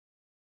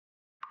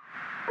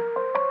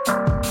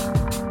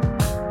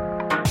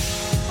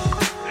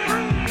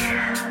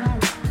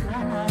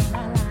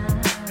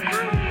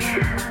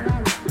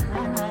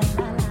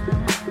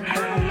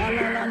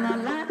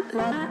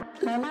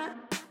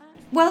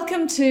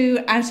Welcome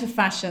to Out of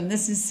Fashion.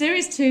 This is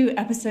Series 2,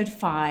 Episode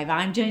 5.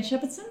 I'm Jane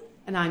Shepherdson.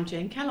 And I'm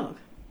Jane Kellogg.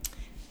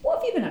 What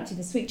have you been up to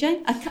this week,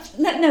 Jane?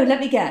 Let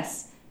me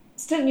guess.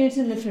 Stoke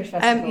Newington Literary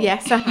Festival.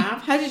 Yes, I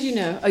have. How did you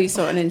know? Oh, you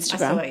saw it on Instagram.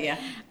 I saw it,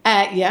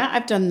 yeah. Yeah,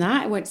 I've done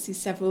that. I went to see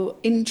several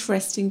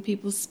interesting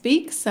people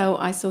speak. So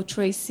I saw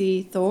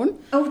Tracy Thorn.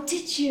 Oh,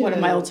 did you? One of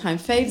my all-time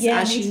faves,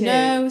 as you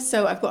know.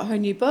 So I've got her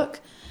new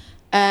book,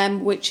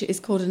 which is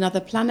called Another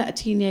Planet, A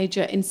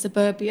Teenager in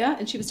Suburbia.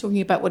 And she was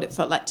talking about what it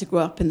felt like to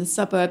grow up in the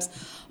suburbs.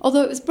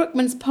 Although it was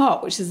Brookman's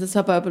Park, which is a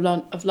suburb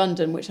of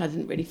London, which I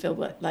didn't really feel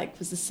like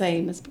was the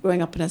same as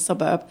growing up in a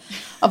suburb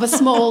of a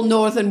small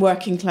northern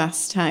working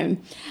class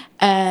town.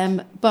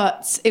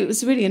 But it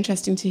was really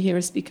interesting to hear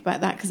her speak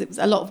about that, because it was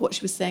a lot of what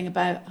she was saying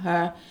about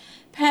her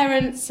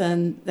parents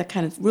and the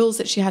kind of rules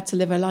that she had to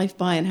live her life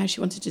by and how she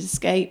wanted to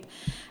escape.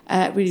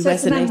 Really resonated.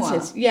 It's a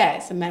memoir. Yeah,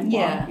 it's a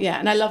memoir. Yeah,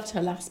 and I loved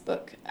her last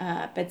book,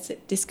 Bedsit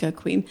Disco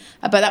Queen,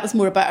 but that was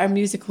more about her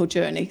musical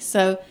journey.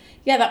 So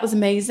yeah, that was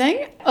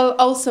amazing. Oh,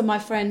 also my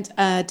friend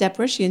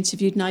Deborah, she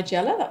interviewed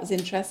Nigella. That was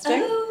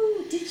interesting.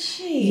 Oh, did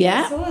she?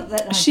 Yeah. I saw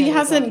that she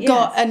hasn't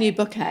got a new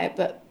book out,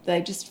 but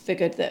they just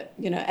figured that,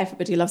 you know,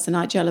 everybody loves the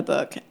Nigella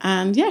book.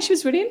 And yeah, she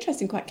was really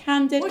interesting, quite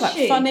candid,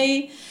 quite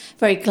funny,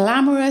 very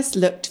glamorous, she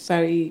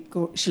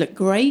looked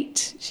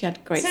great. She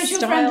had great style. So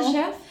is your friend a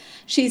chef?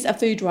 She's a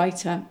food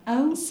writer.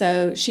 Oh.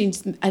 So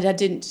I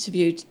did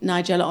interview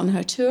Nigella on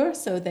her tour,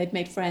 so they'd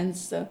made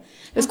friends. So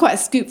it was quite a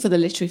scoop for the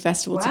literary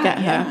festival to get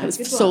her. Yeah, it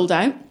was sold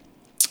out.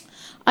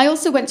 I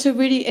also went to a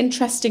really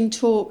interesting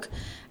talk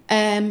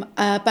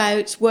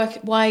about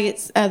why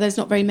there's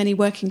not very many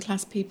working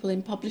class people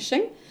in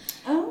publishing.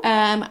 Oh.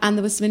 And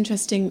there was some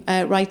interesting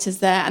writers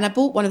there. And I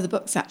bought one of the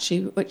books,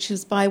 actually, which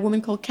was by a woman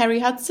called Kerry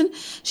Hudson.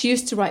 She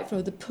used to write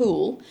for The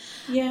Pool.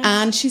 Yes.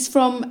 And she's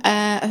from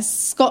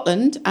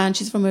Scotland, and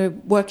she's from a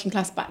working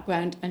class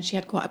background, and she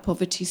had quite a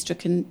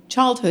poverty-stricken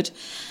childhood.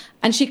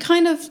 And she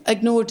kind of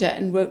ignored it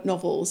and wrote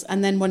novels.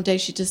 And then one day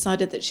she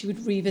decided that she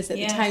would revisit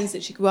the towns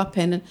that she grew up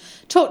in and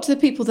talk to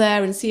the people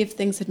there and see if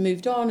things had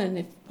moved on and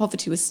if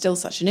poverty was still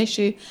such an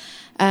issue.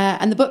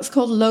 And the book's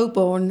called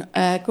Lowborn,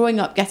 Growing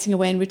Up, Getting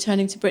Away and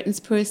Returning to Britain's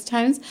Poorest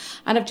Towns.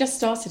 And I've just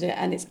started it,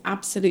 and it's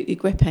absolutely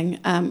gripping,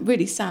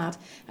 really sad.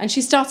 And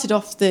she started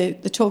off the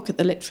talk at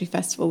the Literary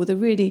Festival with a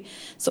really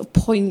sort of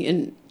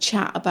poignant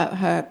chat about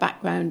her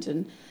background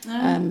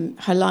and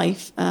her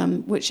life,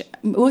 which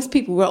most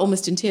people were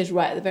almost in tears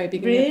right at the very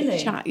beginning of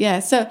the chat.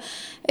 Yeah, so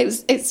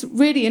it's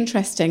really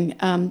interesting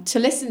to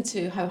listen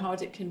to how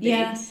hard it can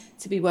be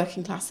to be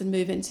working class and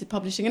move into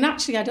publishing. And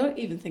actually, I don't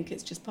even think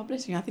it's just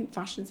publishing. I think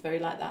fashion's very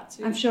like that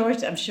too. I'm sure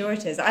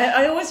it is.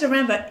 I always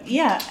remember,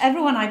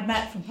 everyone I've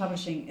met from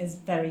publishing is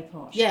very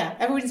posh. Yeah,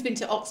 everyone's been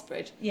to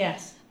Oxbridge.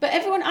 Yes. But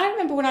I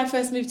remember when I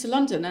first moved to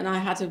London and I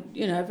had a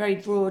very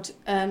broad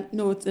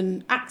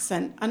northern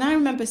accent, and I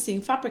remember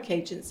seeing fabric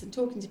agents and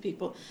talking to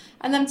people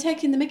and them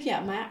taking the mickey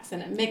out of my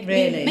accent and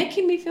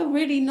making me feel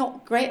really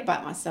not great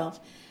about myself.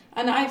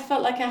 And I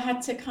felt like I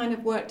had to kind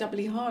of work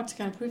doubly hard to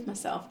kind of prove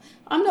myself.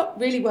 I'm not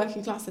really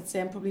working class, I'd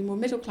say I'm probably more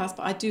middle class,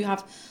 but I do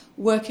have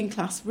working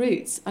class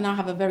roots, and I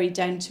have a very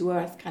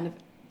down-to-earth kind of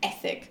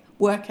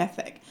work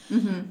ethic.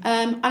 Mm-hmm.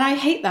 And I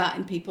hate that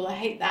in people. I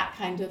hate that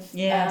kind of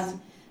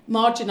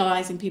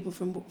marginalising people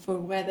for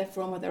where they're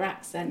from or their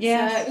accents.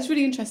 Yes. It was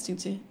really interesting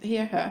to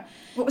hear her.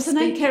 What was her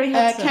name? Kerry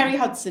Hudson? Kerry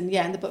Hudson,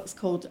 yeah, and the book's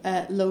called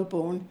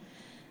Lowborn.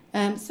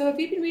 So have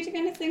you been reading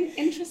anything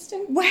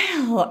interesting?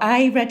 Well,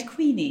 I read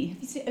Queenie.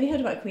 Have you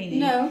heard about Queenie?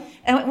 No.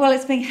 Well,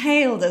 it's being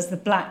hailed as the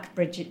Black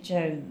Bridget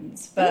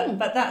Jones, but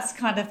that's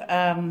kind of...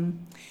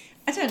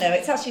 I don't know.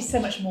 It's actually so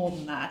much more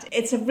than that.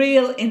 It's a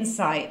real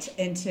insight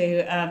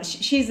into...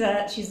 she's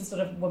a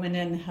sort of woman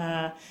in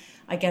her,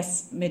 I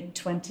guess,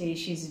 mid-20s.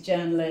 She's a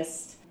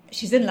journalist.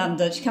 She's in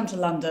London. She comes to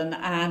London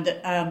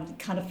and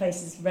kind of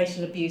faces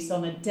racial abuse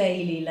on a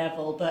daily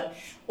level, but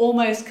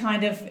almost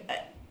kind of...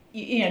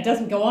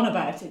 doesn't go on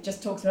about it,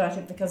 just talks about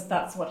it because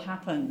that's what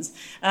happens,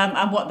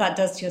 and what that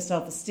does to your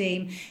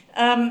self-esteem.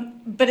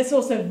 But it's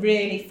also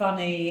really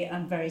funny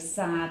and very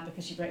sad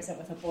because she breaks up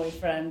with her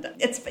boyfriend.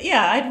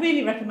 I'd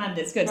really recommend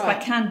it. It's good. It's by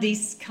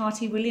Candice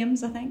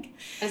Carty-Williams, I think.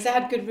 Has it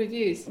had good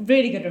reviews?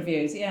 Really good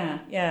reviews, yeah.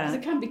 Because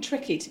it can be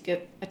tricky to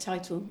give a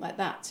title like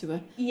that to a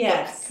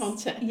book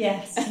content.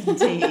 Yes,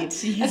 indeed.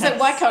 Yes. So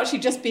why can't she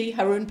just be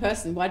her own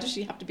person? Why does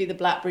she have to be the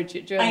Black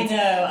Bridget Jones? I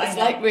know. It's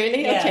like,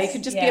 really? Yes, okay, it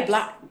could just be a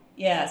black...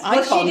 Yes,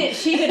 icon. Well,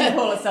 she didn't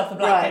call herself the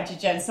Black Bridget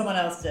Jones. Someone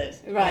else did.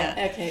 Right.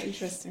 Yeah. Okay.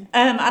 Interesting.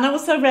 And I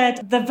also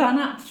read The Van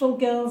Apfel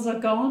Girls Are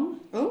Gone.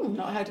 Oh,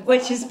 not heard of that.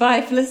 Which is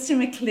by Felicity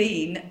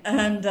McLean,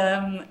 and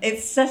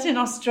it's set in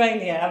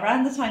Australia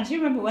around the time. Do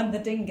you remember when the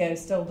dingo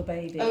stole the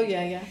baby? Oh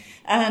yeah.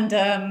 And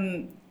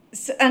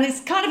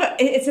it's kind of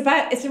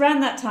it's around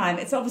that time.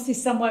 It's obviously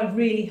somewhere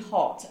really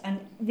hot, and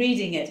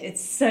reading it,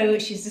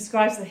 she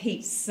describes the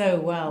heat so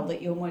well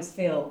that you almost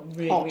feel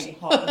really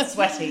hot and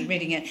sweaty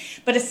reading it.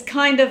 But it's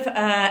kind of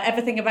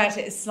everything about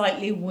it is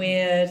slightly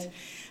weird.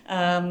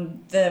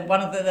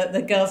 One of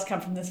the girls come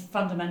from this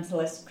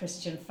fundamentalist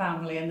Christian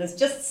family, and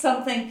there's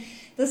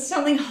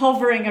something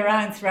hovering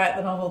around throughout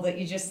the novel that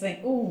you just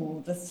think,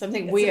 ooh, there's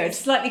something weird, it's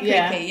slightly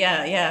creepy,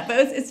 yeah. But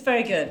it's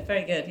very good,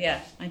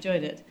 yeah. I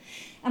enjoyed it.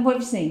 And what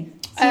have you seen?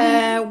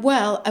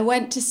 Well, I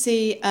went to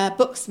see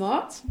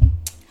Booksmart.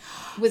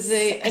 With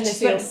the I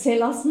just went to see it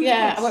last night.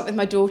 Yeah, I went with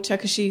my daughter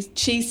because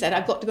she said,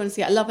 I've got to go and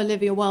see it. I love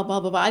Olivia Wilde, blah,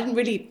 blah, blah. I didn't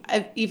really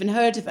have even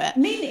heard of it.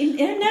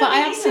 But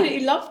I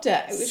absolutely loved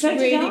it. It was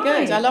really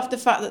good. I loved the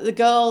fact that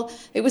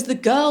it was the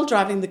girl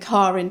driving the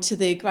car into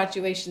the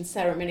graduation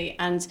ceremony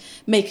and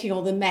making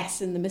all the mess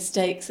and the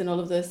mistakes and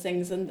all of those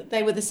things. And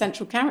they were the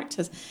central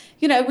characters.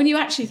 You know, when you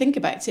actually think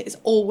about it, it's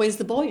always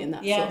the boy in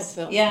that sort of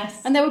film.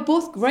 Yes. And they were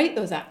both great,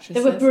 those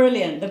actresses. They were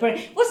brilliant.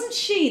 Wasn't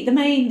she, the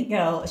main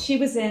girl, she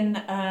was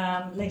in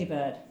Lady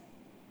Bird?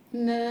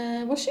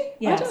 No, was she?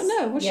 Yes. I don't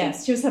know. Was she?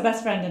 Yes, she was her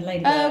best friend in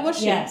Lady Bird. Was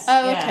she? Yes.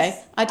 Oh, okay.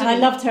 Yes. I didn't I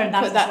loved her in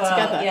that put that as well.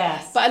 together.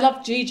 Yes. But I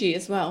loved Gigi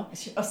as well.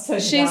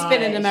 She's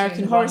been in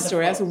American Horror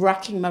Story. I was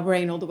racking my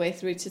brain all the way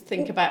through to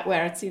think about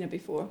where I'd seen her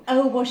before.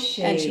 Oh, was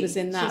she? And she was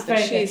in that.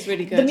 She's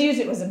really good. The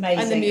music was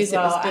amazing. And the music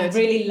was good. And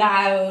really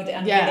loud.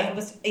 And it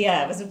was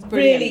a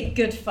really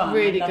good fun.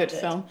 Really good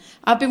film.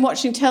 I've been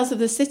watching Tales of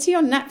the City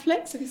on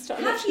Netflix. Have you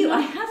started watching that?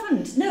 I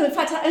haven't. No, in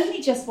fact, I only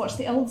just watched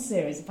the old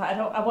series. In fact,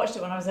 I watched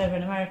it when I was over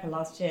in America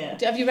last year.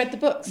 Have you read the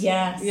books?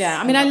 Yes. Yeah,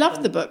 I mean, I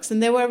loved the books,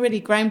 and they were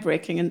really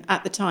groundbreaking. And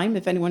at the time,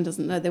 if anyone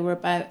doesn't know, they were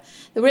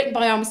written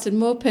by Armistead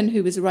Maupin,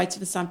 who was a writer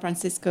for San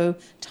Francisco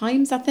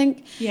Times, I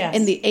think. Yes.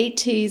 In the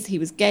 80s, he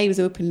was gay, he was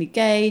openly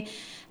gay,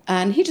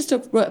 and he just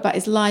wrote about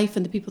his life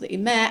and the people that he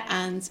met.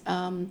 And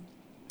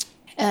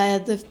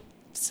the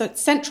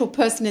central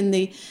person in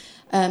the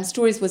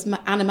stories was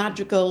Anna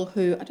Madrigal,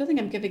 who I don't think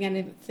I'm giving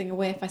anything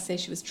away if I say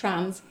she was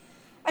trans.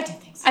 I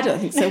don't think so. I don't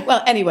think so.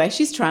 Well, anyway,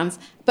 she's trans,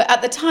 but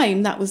at the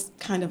time that was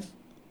kind of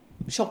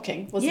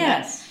shocking, wasn't it?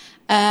 Yes.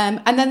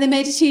 And then they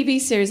made a TV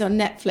series on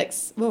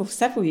Netflix,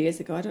 several years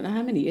ago. I don't know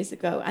how many years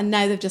ago. And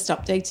now they've just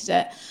updated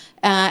it.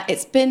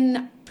 It's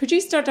been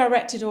produced or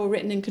directed or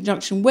written in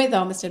conjunction with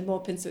Armistead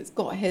Maupin, so it's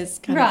got his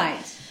kind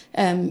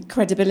of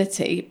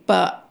credibility.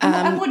 But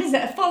and what is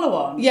it, a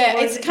follow-on? Yeah,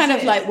 it's kind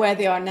of like Where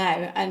They Are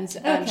Now. And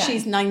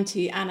she's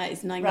 90, Anna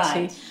is 90.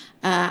 Right.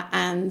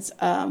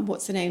 And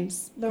what's her name?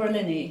 Laura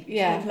Linney.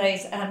 Yeah. Who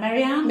plays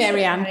Marianne?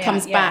 Marianne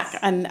comes back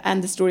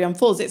and the story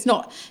unfolds. It's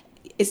not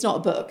a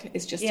book,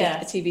 it's just a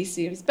TV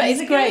series. But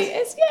it's great.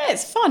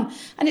 It's fun.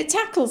 And it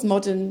tackles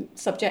modern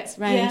subjects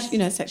around,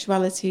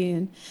 sexuality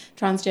and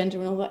transgender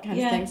and all that kind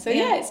of thing. So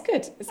it's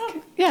good.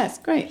 It's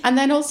great. And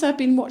then also I've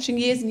been watching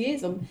Years and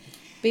Years on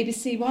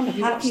BBC One. Have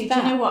you watched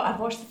that? Do you know what? I've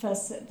watched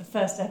the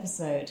first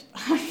episode.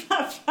 I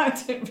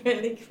found it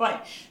really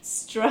quite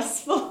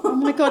stressful. Oh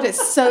my God, it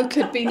so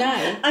could be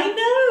now. I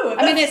know.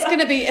 I mean, it's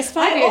 5 years'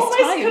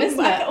 time, isn't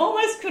it? I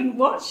almost couldn't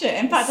watch it.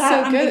 In fact,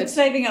 I'm been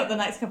saving up the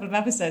next couple of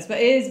episodes, but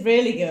it is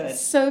really good.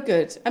 So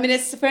good. I mean,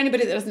 it's for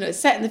anybody that doesn't know, it's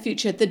set in the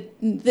future,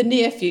 the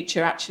near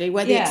future, actually,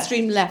 where the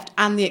extreme left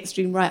and the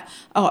extreme right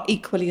are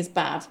equally as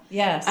bad.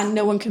 Yes. And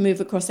no one can move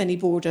across any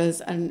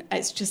borders, and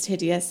it's just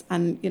hideous.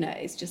 And,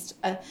 it's just...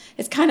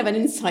 it's kind of an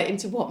insight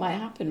into what might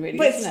happen, really,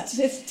 isn't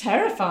it? It's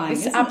terrifying.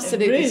 It's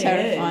absolutely really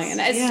terrifying.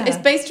 Is. And it's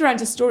based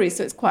around a story,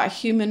 so it's quite a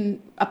human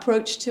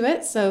approach to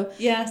it. So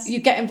you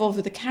get involved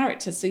with the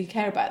characters, so you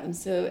care about them.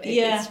 So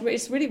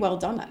it's really well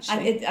done,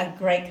 actually. And a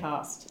great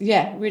cast.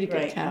 Yeah, really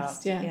good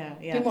cast. Yeah.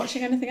 Been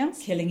watching anything else?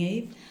 Killing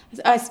Eve.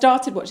 I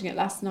started watching it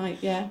last night,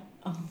 yeah.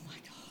 Oh, my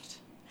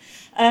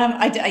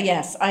God.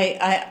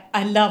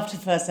 I loved the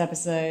first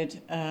episode.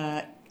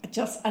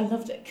 I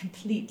loved it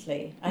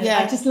completely.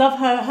 I just love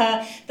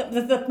her.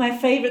 My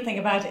favourite thing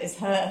about it is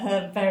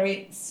her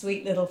very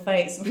sweet little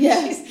face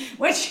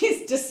when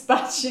she's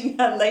dispatching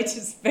her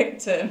latest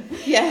victim.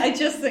 Yeah, I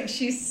just think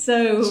she's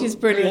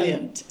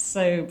brilliant.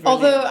 So brilliant.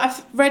 Although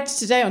I've read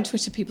today on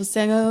Twitter people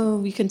saying,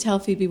 "Oh, you can tell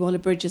Phoebe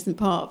Waller-Bridge isn't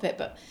part of it,"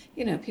 but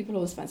people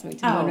always find something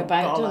to moan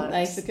about, don't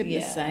they? For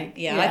goodness' sake.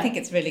 Yeah, I think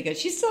it's really good.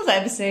 She's still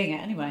overseeing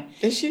it anyway.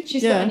 Is she?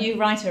 She's got a new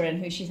writer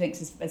in who she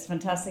thinks is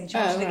fantastic. She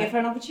wants to give her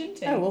an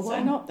opportunity. Oh, well,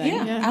 why not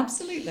then? Yeah,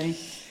 absolutely.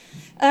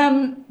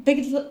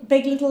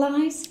 Big Little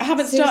Lies? I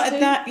haven't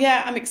started that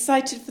yet. I'm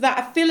excited for that.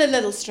 I feel a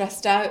little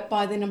stressed out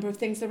by the number of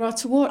things there are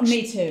to watch.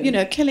 Me too.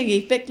 Killing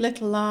Eve, Big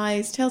Little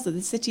Lies, Tales of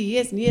the City,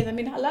 Years and Years. I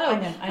mean, hello. I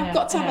know, I've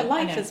got to have a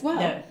life as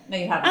well. No,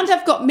 you haven't. And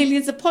I've got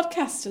millions of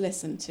podcasts to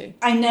listen to.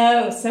 I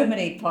know, so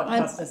many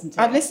podcasts to listen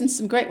to. I've listened to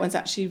some great ones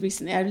actually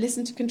recently. I've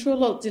listened to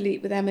Control Alt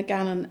Delete with Emma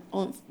Gannon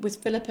with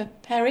Philippa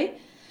Perry.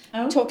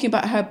 Talking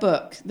about her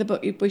book, the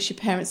book you wish your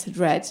parents had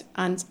read,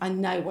 and I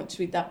now want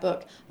to read that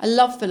book. I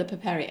love Philippa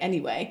Perry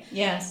anyway.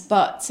 Yes.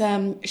 But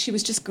she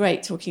was just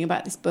great talking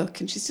about this book,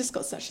 and she's just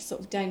got such a sort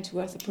of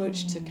down-to-earth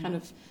approach to kind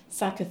of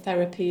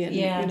psychotherapy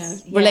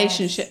and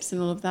relationships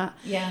and all of that.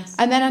 Yes.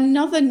 And then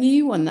another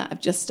new one that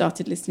I've just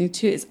started listening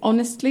to is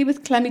Honestly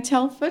with Clemmy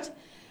Telford.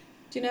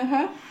 Do you know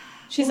her?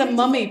 She's a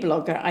mummy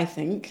blogger, I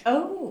think.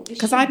 Oh.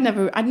 Because I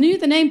knew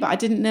the name, but I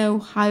didn't know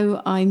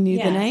how I knew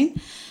the name.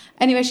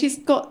 Anyway, she's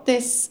got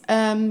this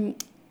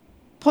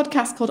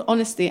podcast called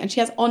Honestly, and she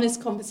has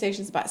honest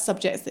conversations about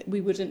subjects that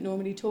we wouldn't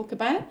normally talk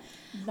about.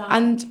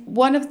 And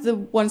one of the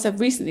ones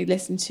I've recently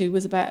listened to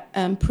was about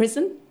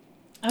prison.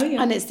 Oh,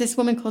 yeah. And it's this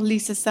woman called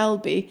Lisa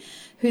Selby,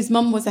 whose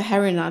mum was a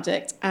heroin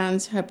addict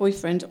and her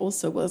boyfriend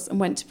also was, and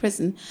went to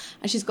prison.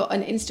 And she's got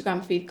an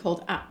Instagram feed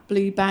called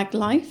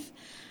 @BlueBagLife.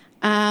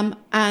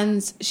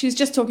 And she was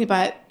just talking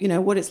about,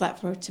 what it's like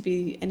for her to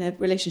be in a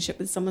relationship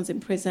with someone who's in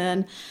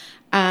prison,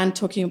 and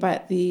talking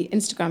about the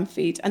Instagram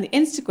feed. And the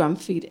Instagram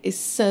feed is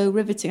so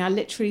riveting. I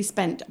literally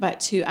spent about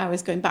 2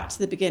 hours going back to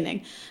the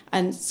beginning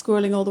and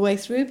scrolling all the way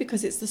through,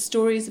 because it's the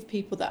stories of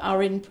people that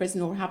are in prison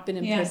or have been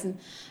in prison.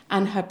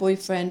 And her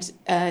boyfriend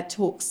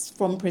talks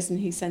from prison.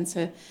 He sends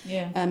her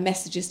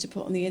messages to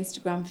put on the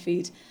Instagram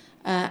feed.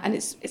 And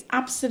it's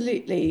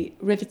absolutely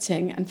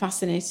riveting and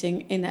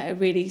fascinating in a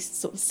really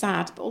sort of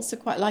sad but also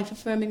quite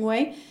life-affirming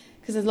way,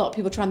 because there's a lot of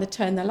people trying to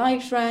turn their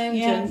lives around.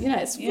 And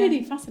it's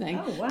really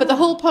fascinating. Oh, wow. But the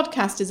whole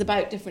podcast is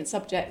about different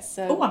subjects.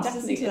 So I'm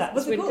listening to that.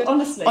 What's it called?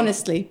 Honestly?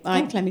 Honestly,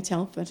 by Clemmy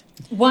Telford.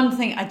 One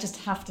thing I just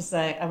have to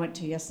say, I went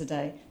to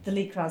yesterday, the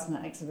Lee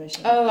Krasner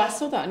exhibition. Oh, I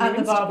saw that on your Instagram.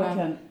 At the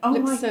Barbican. Oh,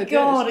 looks my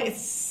God,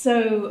 it's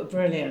so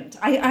brilliant.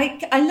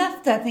 I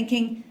left there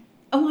thinking,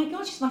 oh my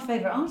God, she's my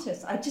favourite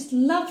artist. I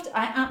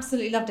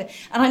absolutely loved it.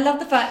 And I love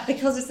the fact,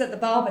 because it's at the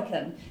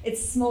Barbican,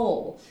 it's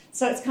small,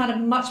 so it's kind of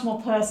much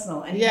more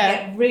personal, and you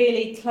get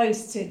really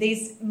close to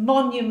these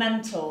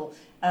monumental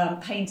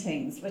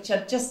paintings, which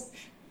are just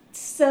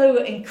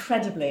so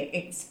incredibly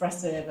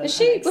expressive and was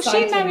she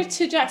exciting. married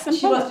to Jackson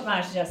Pollock? She was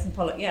married to Jackson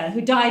Pollock,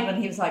 who died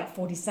when he was like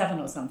 47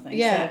 or something.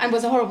 Yeah, and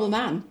was a horrible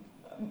man.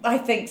 I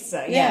think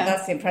so. Yeah,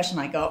 that's the impression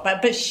I got.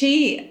 But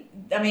she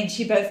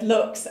both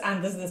looks,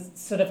 and there's this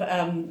sort of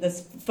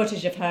there's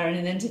footage of her in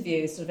an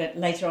interview sort of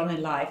later on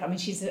in life. I mean,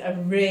 she's a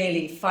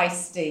really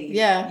feisty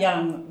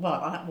young,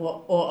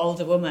 or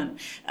older woman,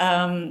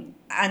 and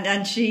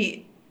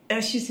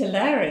she's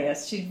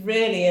hilarious. She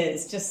really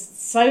is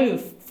just so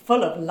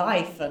full of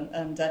life,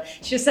 and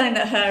she was saying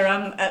that her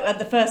at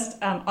the first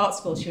art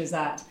school she was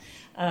at,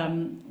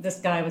 this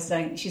guy was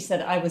saying, she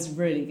said, I was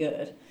really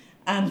good.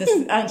 And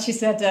she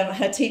said,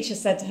 her teacher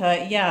said to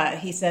her,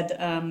 he said,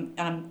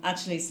 I'm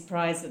actually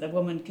surprised that a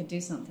woman could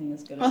do something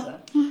as good as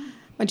that.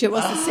 Mind you, it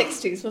was the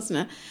 60s,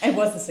 wasn't it? It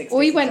was the 60s.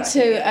 We went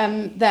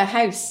to their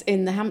house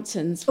in the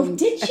Hamptons a couple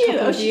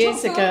of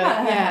years ago.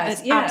 Yeah,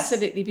 it's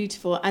absolutely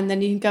beautiful. And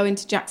then you can go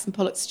into Jackson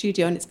Pollock's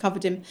studio, and it's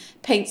covered in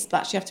paint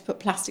splash. You have to put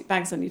plastic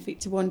bags on your feet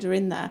to wander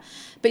in there.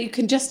 But you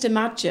can just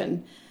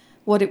imagine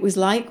what it was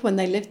like when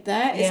they lived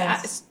there. It's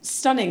a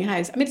stunning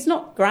house. I mean, it's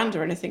not grand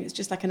or anything. It's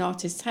just like an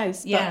artist's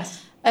house. But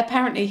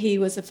apparently he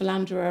was a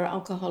philanderer,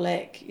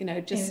 alcoholic,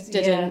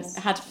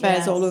 had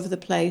affairs all over the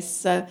place.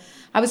 So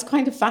I was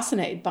kind of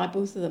fascinated by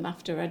both of them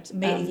after I'd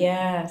been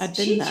there.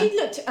 She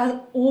looked an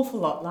awful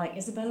lot like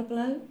Isabella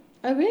Blow.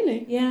 Oh,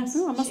 really? Yes.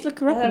 Oh, I must look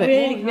her up a bit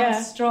really more.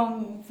 Really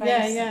strong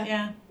face.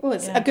 Yeah. Oh,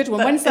 it's a good one.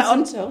 But when's that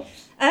on till?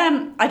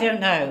 I don't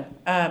know,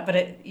 but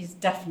it is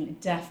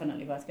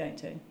definitely worth going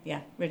to. Yeah,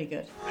 really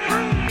good.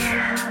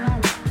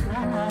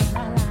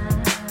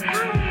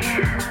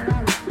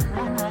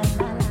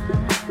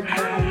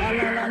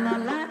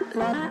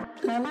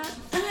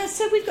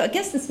 So we've got a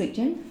guest this week,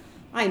 Jane.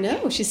 I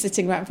know, she's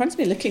sitting right in front of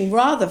me, looking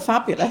rather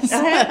fabulous.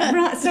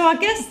 Right, so our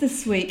guest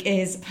this week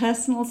is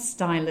personal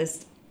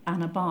stylist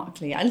Anna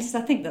Barclay. At least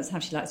I think that's how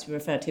she likes to be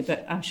referred to,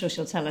 but I'm sure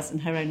she'll tell us in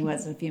her own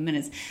words in a few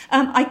minutes.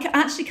 I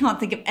actually can't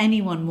think of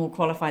anyone more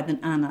qualified than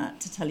Anna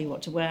to tell you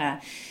what to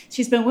wear.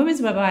 She's been women's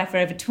wear buyer for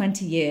over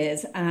 20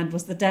 years and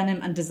was the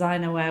denim and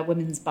designer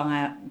women's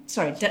buyer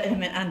for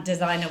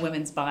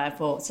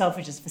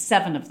Selfridges for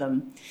 7 of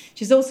them.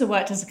 She's also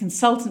worked as a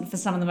consultant for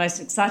some of the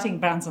most exciting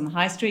brands on the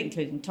high street,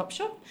 including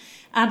Topshop,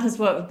 and has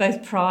worked with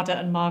both Prada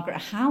and Margaret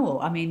Howell.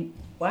 I mean,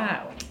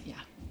 wow. Yeah.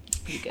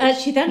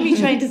 She then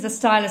retrained as a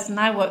stylist and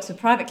now works with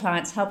private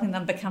clients, helping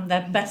them become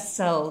their best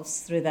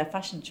selves through their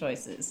fashion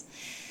choices.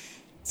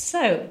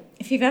 So,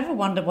 if you've ever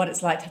wondered what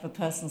it's like to have a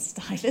personal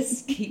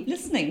stylist, keep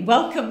listening.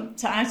 Welcome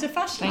to Out of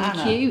Fashion, Anna.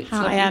 Thank you. It's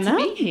Hi, Anna. To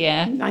be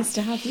here. Nice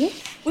to have you.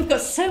 We've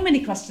got so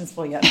many questions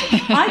for you.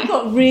 I've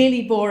got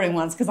really boring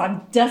ones because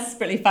I'm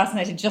desperately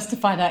fascinated just to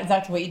find out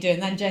exactly what you do.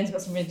 And then Jane's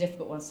got some really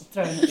difficult ones to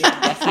throw in at the end.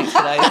 Yes, thanks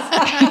for those.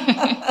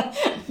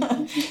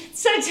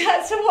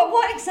 So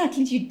what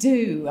exactly do you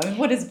do? I mean,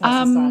 what is a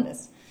personal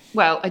stylist?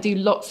 Well, I do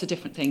lots of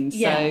different things.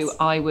 Yes. So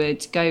I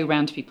would go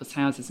around to people's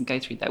houses and go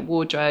through their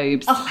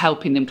wardrobes,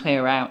 helping them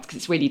clear out, because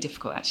it's really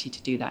difficult actually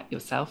to do that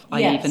yourself.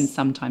 I even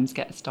sometimes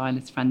get a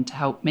stylist friend to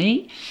help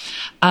me.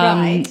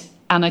 Right.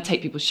 And I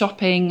take people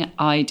shopping.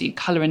 I do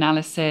colour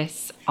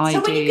analysis. When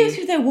you go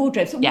through their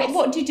wardrobes, yes.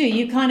 what do you do?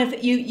 You kind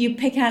of you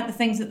pick out the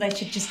things that they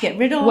should just get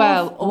rid of.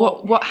 Well,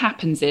 what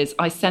happens is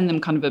I send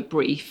them kind of a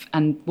brief,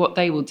 and what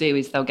they will do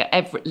is they'll get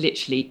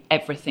literally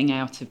everything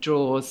out of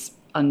drawers,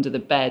 under the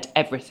bed,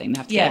 everything. They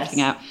have to get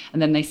everything out,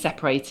 and then they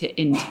separate it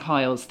into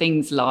piles.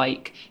 Things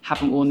like,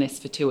 haven't worn this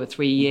for 2 or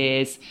 3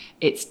 years,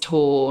 it's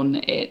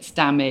torn, it's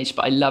damaged,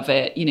 but I love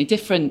it.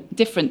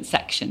 Different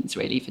sections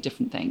really for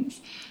different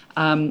things.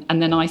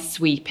 And then I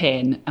sweep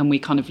in and we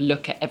kind of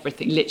look at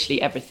everything,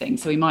 literally everything.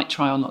 So we might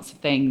try on lots of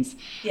things,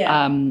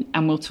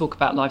 and we'll talk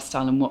about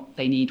lifestyle and what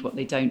they need, what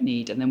they don't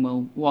need, and then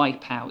we'll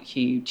wipe out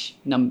huge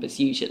numbers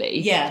usually.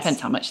 Yes.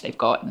 Depends how much they've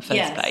got in the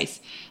first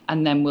place.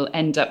 And then we'll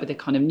end up with a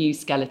kind of new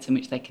skeleton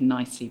which they can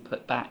nicely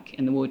put back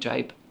in the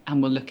wardrobe,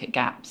 and we'll look at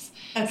gaps.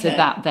 Okay. So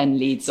that then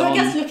leads on. So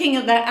I guess looking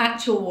at their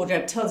actual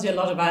wardrobe tells you a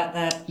lot about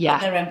their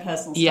own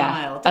personal style.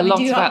 Yeah, a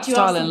lot about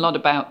style and a lot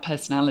about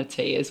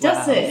personality as well.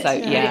 Does it? So,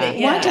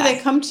 Really? Why do they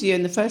come to you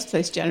in the first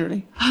place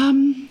generally?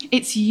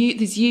 There's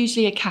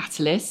usually a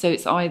catalyst. So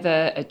it's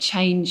either a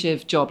change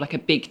of job, like a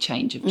big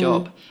change of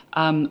job,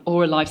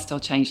 or a lifestyle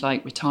change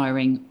like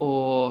retiring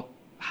or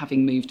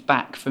having moved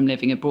back from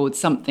living abroad,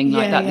 something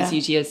like that. There's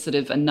usually a sort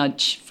of a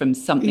nudge from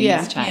something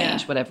that's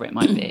changed, whatever it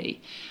might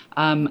be.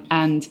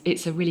 And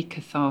it's a really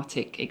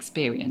cathartic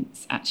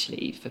experience,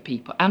 actually, for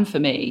people and for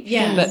me,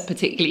 but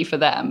particularly for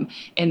them,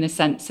 in the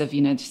sense of,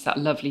 just that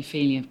lovely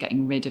feeling of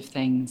getting rid of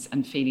things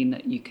and feeling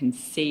that you can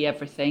see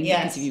everything.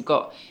 Because if you've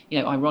got,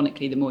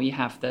 ironically, the more you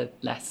have, the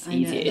less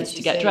easy it is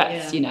to get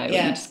dressed, you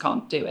just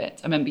can't do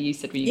it. I remember you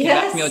said when you came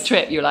back from your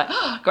trip, you were like,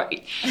 oh,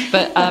 great.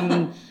 But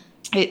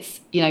it's,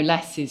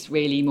 less is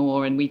really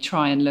more, and we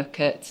try and look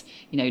at,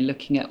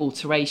 looking at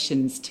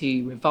alterations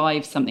to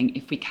revive something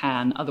if we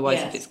can.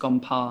 Otherwise, if it's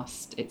gone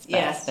past its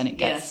best, then it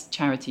gets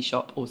charity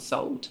shop or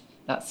sold.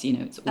 That's,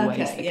 it's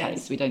always the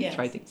case. We don't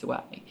throw things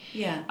away.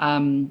 Yeah.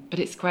 But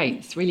it's great.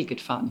 It's really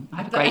good fun. I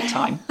have a great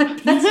time.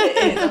 Yes,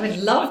 it is. I would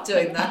love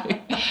doing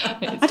that.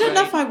 I don't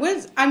know if I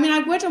would. I mean, I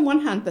would on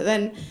one hand, but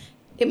then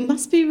it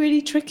must be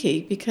really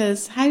tricky,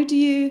 because how do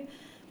you...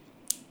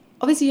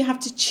 Obviously, you have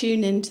to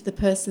tune into the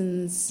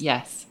person's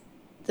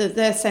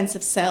their sense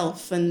of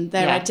self and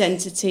their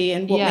identity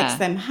and what makes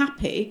them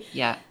happy.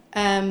 Yeah.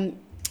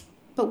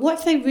 But what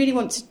if they really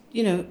want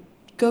to,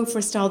 go for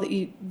a style that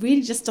you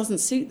really just doesn't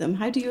suit them?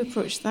 How do you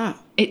approach that?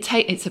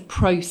 It's a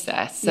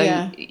process. So,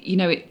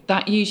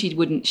 that usually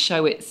wouldn't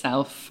show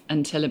itself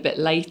until a bit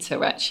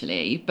later,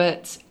 actually.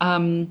 But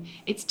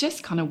it's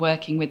just kind of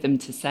working with them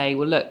to say,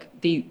 well, look,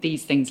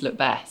 these things look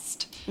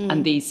best.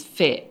 And these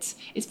fit.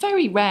 It's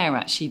very rare,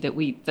 actually,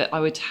 that I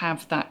would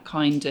have that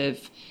kind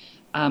of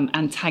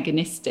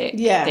antagonistic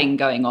thing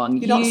going on.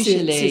 You're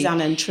usually not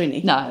Susanna and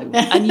Trini. No,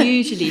 and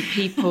usually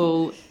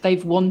people,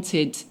 they've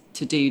wanted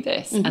to do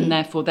this, and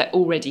therefore they're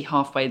already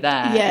halfway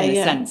there in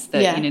the sense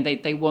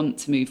that they want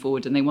to move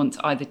forward and they want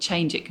to either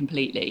change it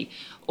completely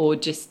or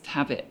just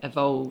have it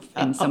evolve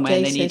in some way,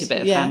 and they need a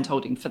bit of hand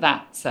holding for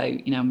that. So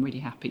I'm really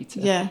happy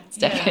to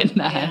step in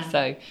there.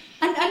 So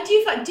and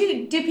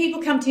do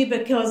people come to you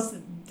because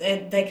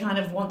they kind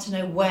of want to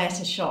know where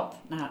to shop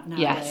nowadays?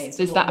 Yes,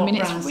 there's that. I mean,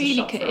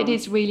 it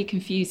is really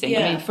confusing.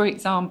 I mean, for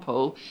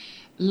example,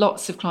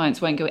 lots of clients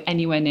won't go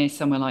anywhere near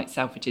somewhere like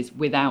Selfridges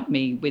without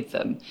me with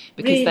them,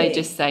 because they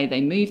just say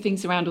they move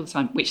things around all the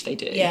time, which they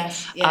do.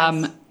 Yes.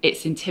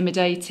 It's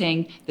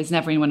intimidating. There's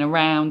never anyone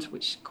around,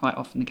 which is quite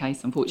often the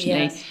case,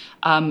 unfortunately.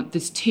 Yes.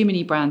 There's too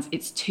many brands.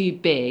 It's too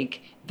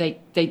big.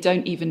 They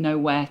don't even know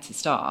where to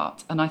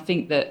start. And I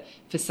think that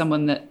for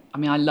someone that, I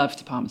mean, I love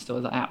department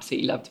stores. I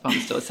absolutely love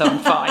department stores, so I'm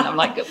fine. I'm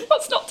like,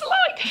 what's not to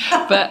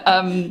like? But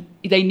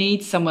they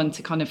need someone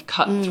to kind of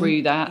cut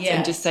through that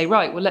and just say,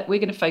 right, well, we're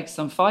going to focus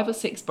on 5 or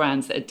 6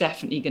 brands that are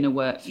definitely going to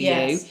work for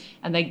you.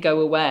 And they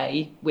go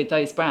away with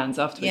those brands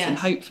afterwards. Yes. And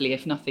hopefully,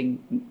 if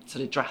nothing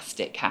sort of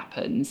drastic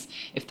happens,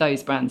 if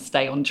those brands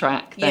stay on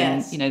track,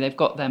 then, they've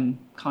got them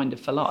kind of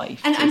for life.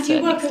 And do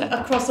you work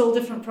across all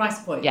different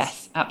price points?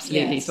 Yes,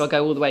 absolutely. Yes. So I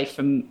go all the way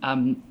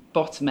from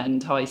bottom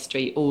end high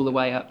street all the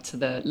way up to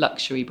the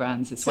luxury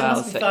brands as well. It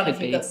must be fun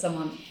if you've got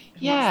someone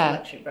who likes the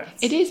luxury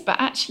brands. It is, but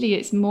actually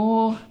it's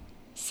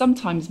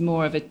sometimes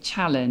more of a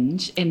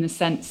challenge in the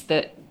sense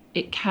that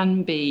it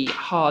can be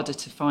harder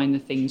to find the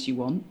things you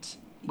want,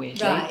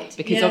 weirdly.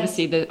 Because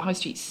obviously the high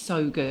street's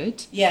so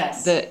good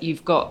that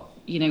you've got,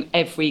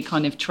 every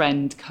kind of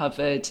trend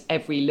covered,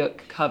 every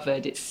look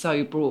covered. It's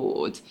so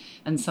broad,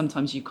 and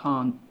sometimes you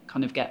can't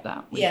kind of get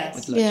that with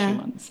luxury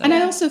ones. So. And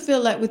I also feel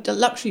like with the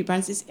luxury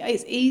brands,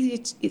 it's easy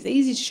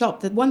to shop.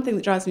 The one thing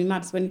that drives me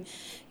mad is when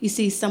you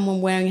see someone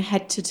wearing a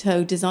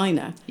head-to-toe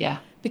designer. Yeah.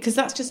 Because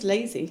that's just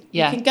lazy.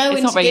 Yeah. You can go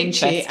into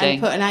Gucci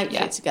and put an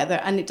outfit together,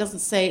 and it doesn't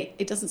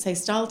say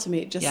style to me.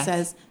 It just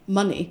says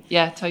money.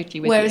 Yeah, totally.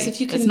 Whereas if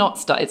you can, it's not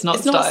style. It's not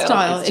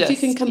style. If you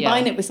can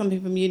combine it with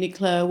something from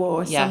Uniqlo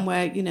or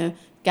somewhere,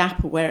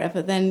 Gap or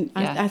wherever, then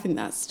I think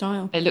that's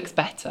style. It looks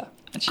better.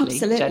 Actually,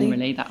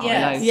 generally, that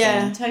high-low thing.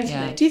 Yeah, totally.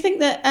 Yeah. Do you think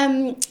that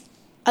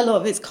a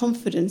lot of it's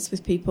confidence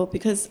with people?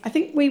 Because I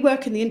think we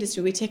work in the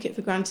industry, we take it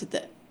for granted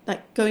that,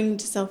 like, going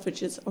to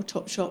Selfridges or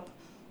Topshop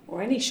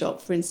or any shop,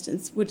 for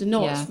instance, would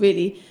not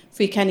really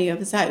freak any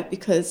of us out,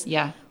 because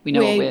we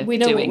know what we're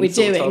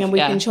doing, and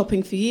we've been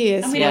shopping for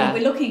years. And we know what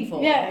we're looking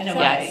for. Yeah, in a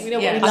way. We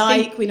know what we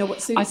like. We know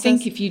what suits us. I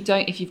think if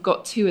you've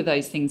got 2 of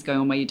those things going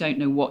on where you don't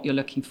know what you're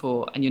looking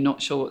for and you're not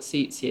sure what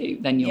suits you,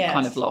 then you're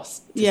kind of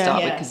lost to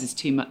start with, because there's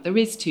too much. There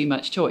is too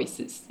much choice.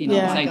 It's there's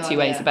no 2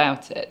 ways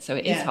about it. So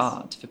it is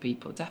hard for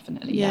people,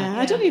 definitely. Yeah,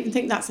 I don't even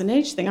think that's an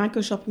age thing. I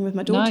go shopping with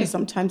my daughter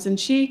sometimes, and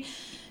she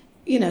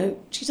you know,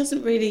 she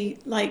doesn't really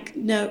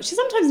know. She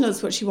sometimes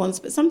knows what she wants,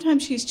 but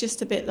sometimes she's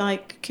just a bit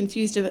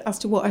confused as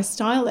to what her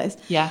style is.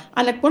 Yeah.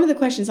 And one of the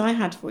questions I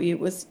had for you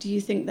was, do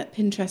you think that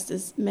Pinterest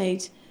has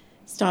made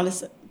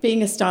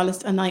being a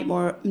stylist a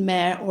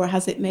nightmare, or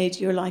has it made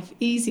your life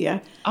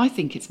easier? I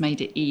think it's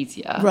made it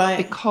easier, right?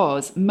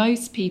 Because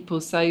most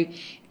people, so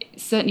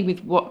certainly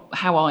with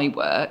how I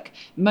work,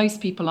 most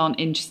people aren't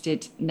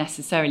interested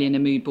necessarily in a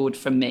mood board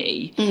from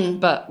me.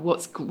 But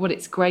what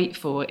it's great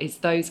for is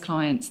those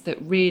clients that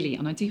really,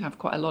 and I do have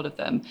quite a lot of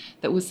them,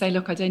 that will say,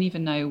 look, I don't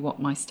even know what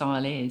my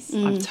style is.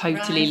 I've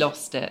totally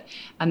lost it.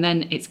 And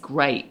then it's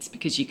great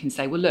because you can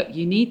say, well, look,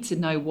 you need to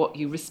know what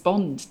you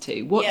respond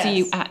to. What do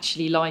you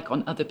actually like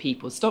on other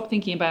people? Stop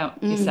thinking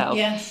about yourself.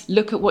 Yes.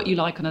 Look at what you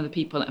like on other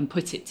people and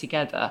put it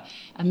together.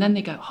 And then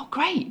they go, oh,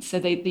 great. So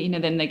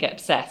then they get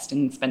obsessed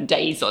and spend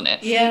days on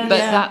it. Yeah.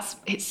 But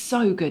it's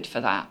so good for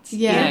that.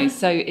 Yeah. You know,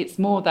 so it's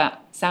more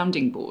that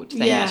sounding board thing,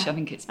 which I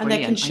think it's brilliant. And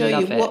they can show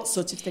you what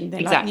sort of thing they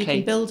like, and you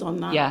can build on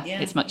that. Yeah,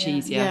 it's much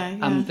easier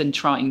than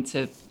trying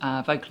to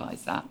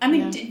vocalise that. I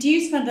mean, do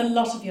you spend a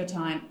lot of your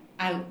time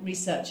out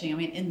researching, I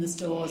mean, in the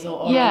stores or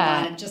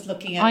online, and just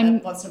looking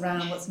at what's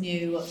around, what's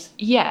new?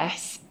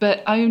 Yes,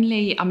 but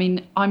only, I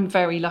mean, I'm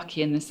very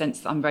lucky in the sense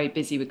that I'm very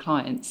busy with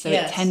clients, so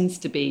it tends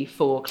to be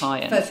for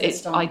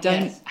clients. I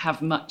don't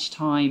have much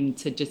time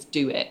to just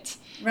do it.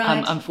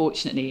 Right.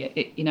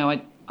 Unfortunately,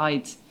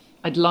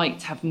 I'd like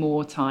to have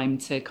more time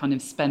to kind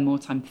of spend more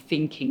time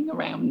thinking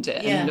around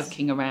it and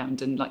looking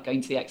around and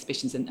going to the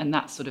exhibitions and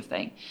that sort of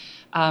thing.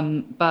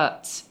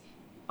 But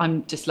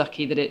I'm just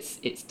lucky that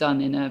it's done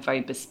in a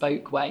very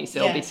bespoke way.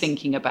 So I'll be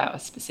thinking about a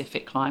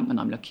specific client when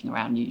I'm looking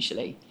around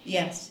usually.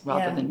 Yes.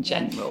 Rather than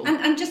general.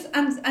 And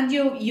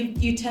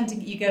you tend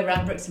to go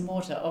around bricks and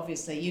mortar,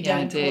 obviously. You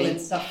don't pull in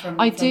stuff from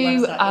I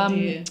do. Website, do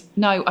you?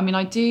 No, I mean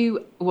I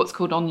do what's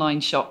called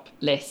online shop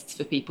lists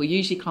for people.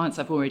 Usually clients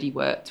I've already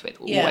worked with,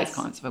 always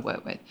clients I've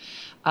worked with.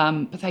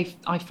 But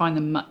I find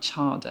them much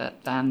harder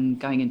than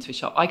going into a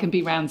shop. I can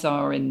be round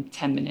Zara in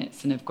 10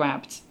 minutes and have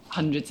grabbed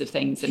hundreds of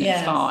things and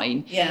it's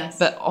fine. Yes.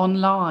 But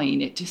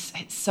online, it's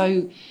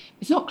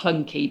not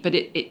clunky, but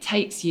it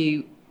takes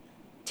you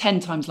 10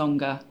 times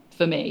longer.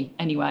 For me,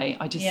 anyway,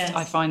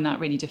 I find that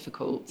really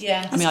difficult.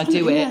 Yeah, I mean, I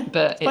do it,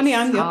 but it's funny.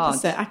 I'm the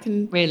hard.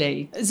 opposite.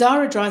 Really.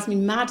 Zara drives me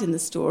mad in the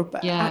store,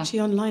 but actually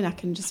online I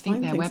can just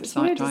find things. I think their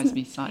website drives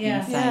me slightly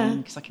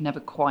insane because I can never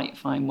quite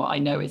find what I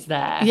know is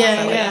there. I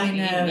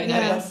know.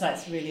 Their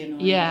website's really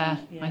annoying. Yeah,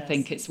 I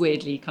think it's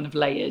weirdly kind of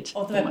layered.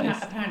 Although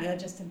apparently they're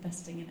just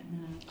investing in it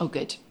now. Oh,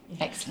 good,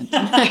 excellent.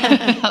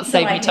 That'll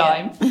save me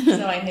time.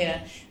 So I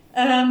hear.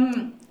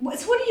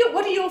 So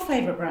what are your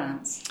favourite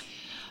brands?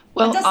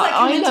 Well, does that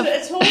come into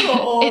it at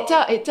all?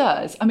 It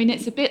does. I mean,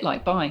 it's a bit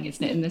like buying,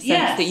 isn't it? In the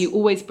sense that you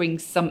always bring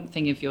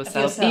something of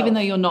yourself, even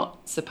though you're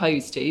not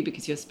supposed to,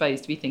 because you're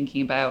supposed to be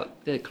thinking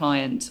about the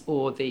client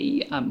or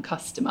the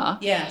customer.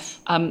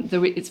 Yes.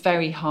 It's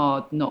very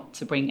hard not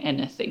to bring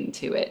anything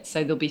to it.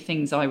 So there'll be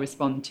things I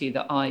respond to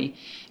that I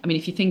mean,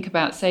 if you think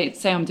about, say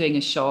I'm doing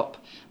a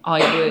shop, I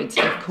would,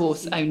 of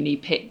course, only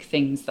pick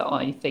things that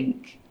I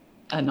think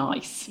are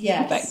nice,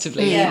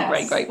 effectively. It's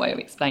not a great way of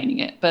explaining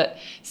it. But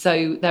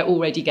so they're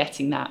already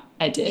getting that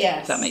edit,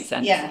 if that makes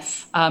sense.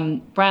 Yes.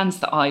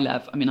 Brands that I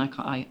love, I mean,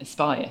 I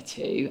aspire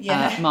to.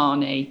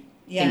 Marnie.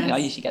 I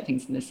usually get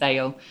things in the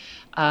sale.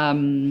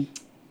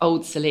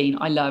 Old Celine,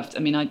 I loved.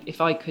 I mean,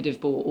 if I could have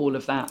bought all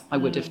of that, I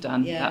would have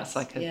done. That's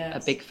like a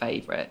big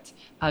favourite.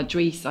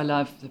 Dries, I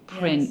love the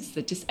prints,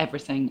 just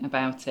everything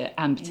about it,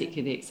 and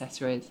particularly the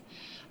accessories.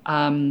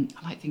 I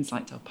like things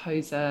like Del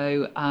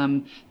Pozo.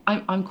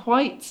 I'm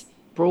quite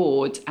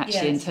broad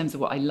actually in terms of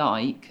what I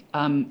like.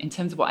 In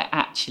terms of what I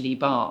actually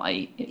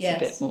buy, it's a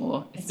bit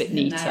more, it's a bit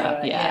neater,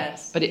 narrower,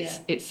 but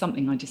it's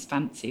something I just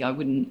fancy.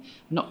 I'm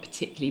not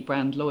particularly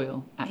brand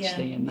loyal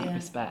actually in that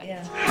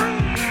respect.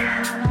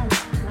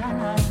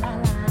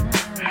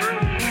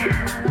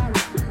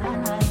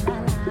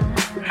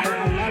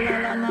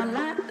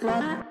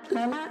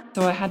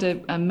 So I had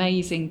an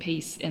amazing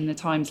piece in the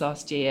Times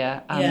last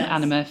year.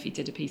 Anna Murphy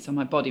did a piece on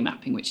my body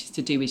mapping, which is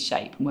to do with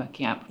shape and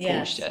working out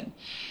proportion.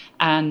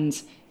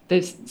 And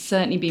there's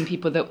certainly been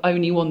people that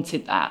only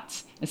wanted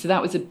that. And so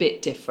that was a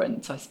bit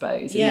different, I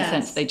suppose, in the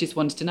sense they just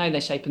wanted to know their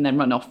shape and then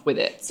run off with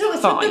it. So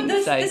this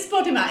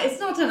body map, it's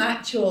not an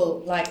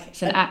actual,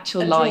 It's an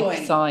actual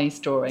life-size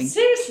drawing.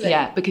 Seriously?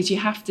 Yeah, because you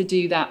have to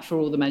do that for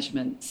all the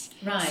measurements.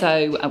 Right.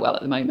 So,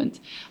 at the moment.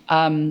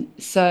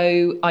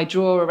 So I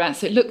draw around,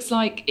 so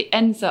it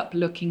ends up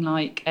looking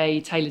like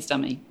a tailor's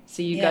dummy.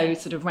 So you go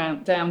sort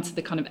of down to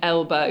the kind of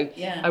elbow,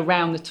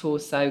 around the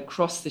torso,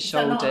 cross the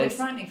shoulders. Is that not a bit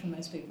frightening for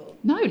most people?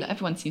 No,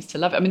 everyone seems to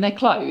love it. I mean, they're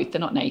clothed, they're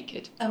not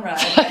naked. Oh, right.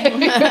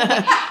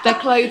 They're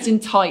clothed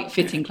in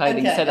tight-fitting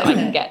clothing so that I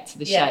can get to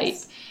the shape.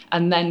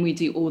 And then we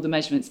do all the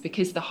measurements,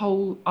 because the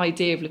whole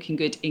idea of looking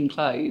good in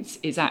clothes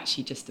is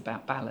actually just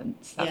about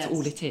balance. That's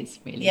all it is,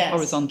 really.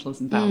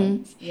 Horizontals and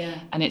balance.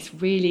 And it's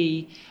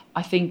really,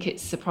 I think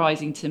it's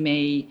surprising to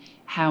me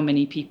how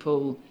many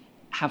people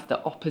have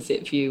the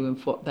opposite view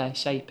of what their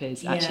shape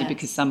is, actually, Yes.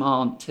 because some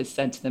aunt has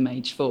said to them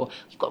age 4,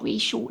 you've got really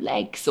short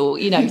legs, or,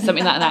 you know,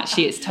 something like that, and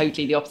actually it's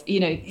totally the opposite. You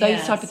know, those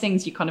Yes. type of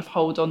things you kind of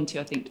hold on to,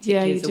 I think,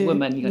 particularly you as a do.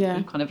 woman, you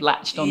kind of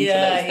latched on to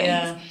those things.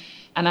 Yeah.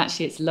 And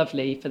actually it's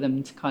lovely for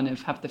them to kind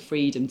of have the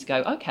freedom to go,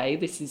 okay,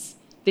 this is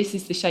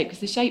the shape, because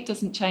the shape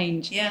doesn't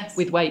change Yes.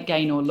 with weight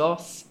gain or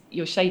loss.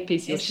 Your shape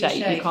is your It's your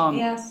shape. shape. You can't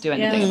Yes. do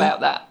anything Yes. about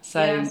that.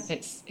 So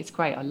Yes. it's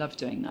great. I love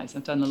doing those.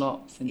 I've done a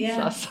lot since Yeah.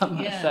 last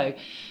summer. Yeah. So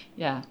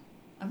yeah.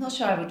 I'm not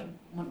sure I would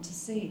want to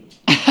see.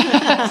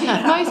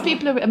 Most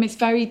people are, I mean, it's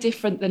very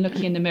different than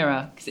looking in the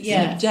mirror, because it's an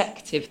Yes.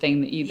 objective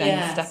thing that you then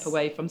Yes. step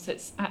away from. So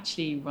it's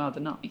actually rather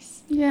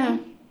nice. Yeah.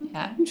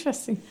 Yeah.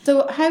 Interesting.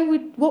 So,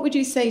 what would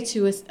you say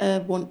to a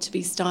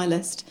want-to-be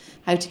stylist?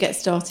 How to get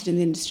started in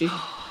the industry?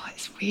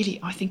 It's really,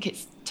 I think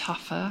it's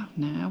tougher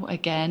now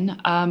again.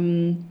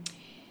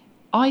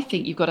 I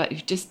think you've got to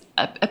just,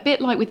 a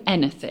bit like with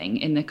anything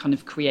in the kind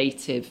of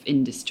creative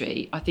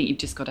industry, I think you've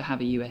just got to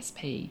have a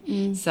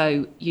USP.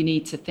 So you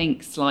need to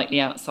think slightly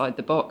outside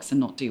the box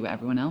and not do what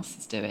everyone else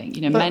is doing.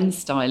 You know, men's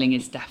styling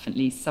is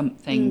definitely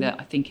something that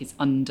I think is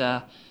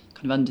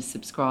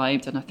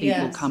undersubscribed, and I think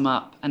will Yes. come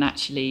up. And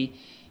actually,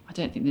 I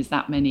don't think there's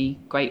that many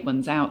great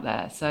ones out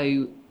there.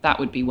 So that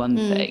would be one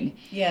thing.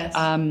 Yes.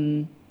 I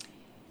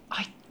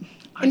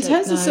In don't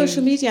terms of know.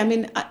 social media, I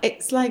mean,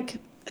 it's like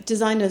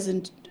designers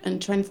and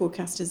trend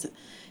forecasters.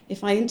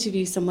 If I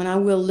interview someone, I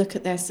will look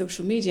at their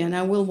social media and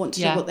I will want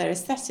to know what their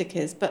aesthetic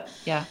is. But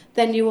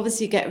then you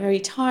obviously get very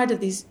tired of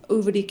these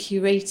overly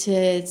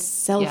curated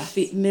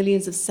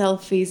millions of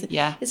selfies.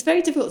 Yeah. It's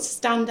very difficult to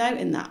stand out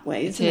in that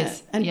way, isn't it?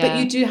 is, But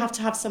you do have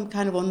to have some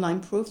kind of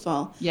online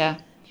profile. Yeah.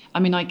 I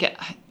mean,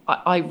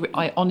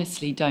 I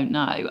honestly don't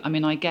know. I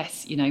mean, I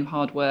guess, you know,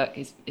 hard work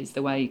is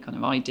the way kind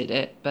of I did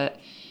it, but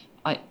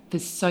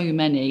there's so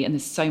many, and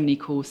there's so many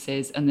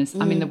courses, and there's,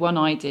 I mean, the one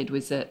I did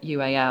was at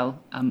UAL,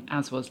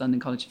 as was London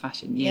College of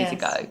Fashion years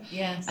ago.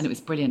 Yes. And it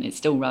was brilliant. It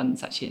still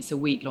runs, actually. It's a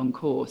week-long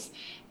course,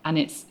 and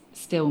it's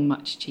still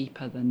much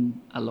cheaper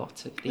than a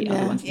lot of the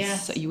other ones.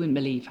 Yes. So you wouldn't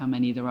believe how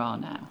many there are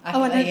now. And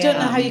I don't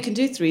know how you can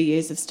do 3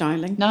 years of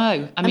styling.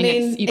 No, I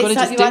mean you've got to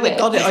it's just like do you either it.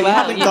 got it as or you well.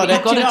 haven't got it.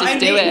 You've got Do you to know what just I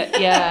do mean?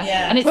 it.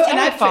 Yeah. And it's Put an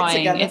outfit terrifying.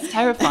 together. It's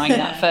terrifying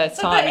that first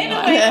time. But in a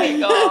You're way,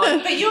 like, oh my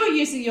God. but you're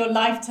using your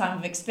lifetime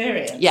of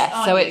experience. Yes,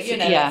 aren't so you? it's- You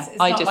know, yeah, it's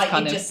I not just like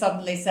kind you of- just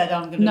suddenly said,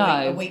 I'm going to do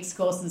a week's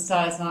course in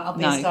stylist and I'll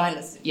be a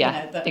stylist. Yeah,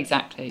 you know, but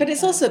exactly. But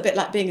it's also a bit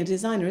like being a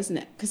designer, isn't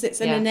it? Because it's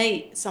an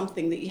innate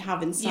something that you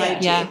have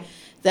inside Yeah. you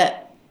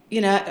that, you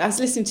know, I was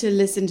listening to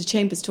Lucinda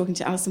Chambers talking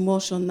to Alison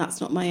Walsh on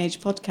That's Not My Age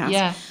podcast.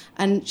 Yeah.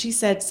 And she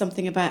said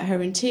something about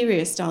her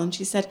interior style. And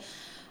she said,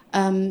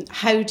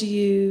 what do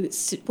you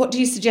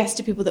suggest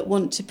to people that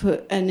want to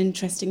put an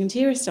interesting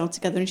interior style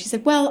together? And she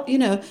said, well, you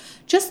know,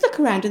 just look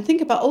around and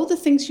think about all the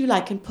things you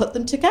like and put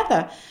them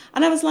together.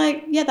 And I was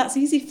like, yeah, that's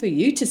easy for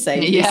you to say,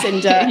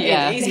 Lucinda.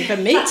 Yeah. Easy for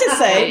me to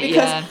say, because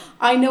Yeah.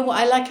 I know what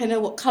I like. I know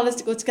what colours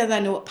to go together. I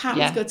know what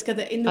patterns go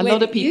together in the a way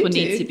lot of that people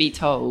you do. need to be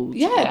told.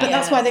 Yeah, but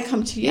that's why they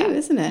come to you,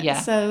 isn't it? Yeah,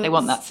 So they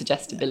want that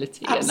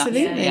suggestibility.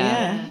 Absolutely, and that's,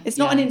 yeah. It's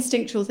not an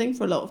instinctual thing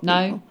for a lot of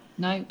people.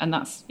 No, and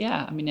that's,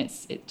 I mean,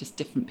 it's just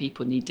different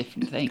people need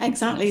different things.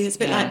 Exactly. It's a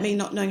bit like me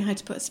not knowing how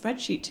to put a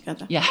spreadsheet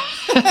together. Yeah.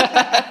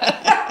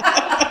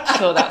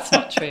 Sure, that's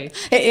not true.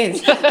 It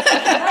is.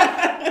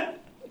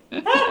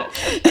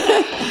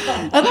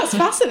 Oh, that's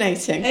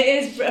fascinating. it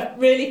is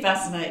really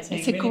fascinating.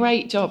 It's a really.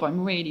 great job.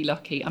 I'm really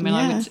lucky. I mean,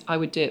 I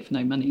would do it for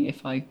no money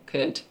if I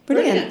could.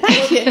 Brilliant.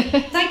 Thank you.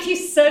 Thank you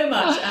so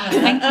much,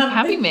 Anna. Thank you for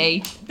having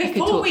me. I could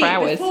talk for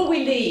hours. Before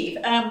we leave,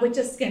 we're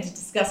just going to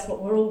discuss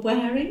what we're all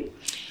wearing.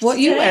 What are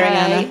you wearing,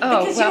 Anna?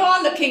 Because you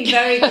are looking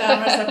very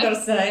glamorous, I've got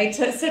to say.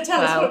 So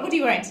tell us, what are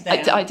you wearing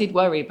today? I did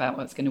worry about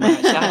what I was going to wear.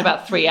 Actually, I had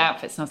about 3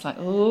 outfits, and I was like,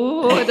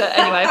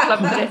 anyway, I've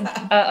plumped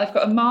it. I've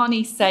got a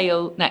Marnie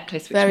Sale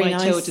necklace, which Very my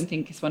nice. children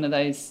think is one of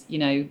those, you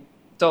know,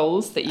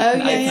 dolls that you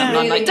can open up. And I'm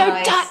Really like, don't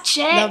nice. touch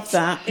it. Love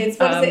that. It's,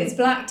 what is it? It's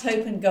black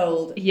taupe and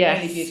gold.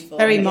 Yes. Really beautiful.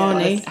 Very Yeah,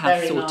 Marnie. it's It has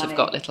very sort of Marnie.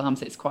 got little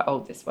arms. It's quite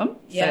old, this one.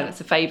 Yeah. So it's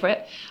a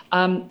favourite.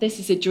 This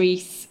is a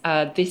Dries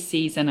this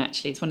season,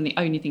 actually. It's one of the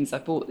only things I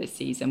bought this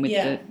season with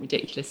the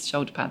ridiculous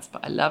shoulder pads,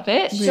 but I love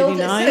it. Really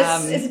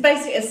nice. It's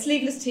basically a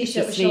sleeveless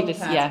t-shirt with shoulder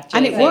Sleeveless, pads.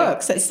 And it jersey.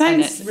 works. It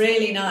sounds It's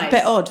really nice. a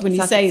bit odd when you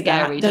Sounds say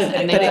scary, that, doesn't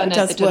it? And but they've it done,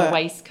 does they've done a work.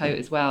 waistcoat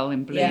as well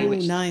in blue, Yeah.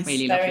 which Nice. is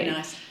really Very lovely.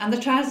 nice. And the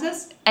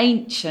trousers?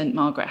 Ancient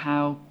Margaret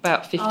Howe,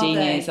 about 15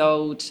 they? years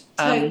old,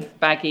 Taupe,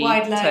 baggy,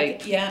 wide leg.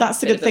 taupe. Yeah. That's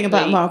the Bit good of a thing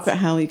about pleat. Margaret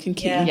Howe. You can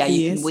keep Yeah. them Yeah, for you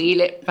years. can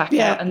wheel it back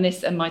Yeah. out.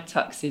 And my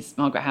tux is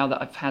Margaret Howe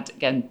that I've had,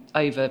 again,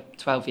 over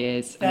 12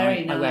 years.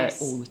 Very and I wear it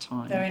nice. all the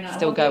time. Very nice.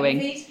 Still What about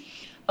going. your feet?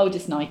 Oh,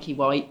 just Nike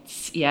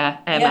whites. Yeah,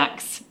 Air Yeah.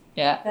 Max.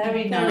 Yeah.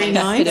 Very nice. Very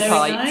nice. Bit of Very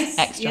height, nice.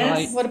 extra Yes.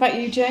 height. What about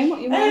you, Jane? What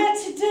are you wearing?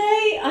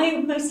 Today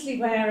I'm mostly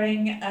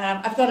wearing.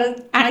 I've got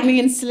a Acme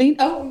and Celine.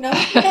 Oh no!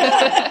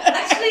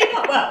 Actually,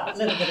 not well. A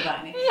little bit of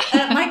acne.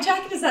 My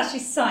jacket is actually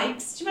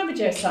Sykes. Do you remember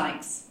Jo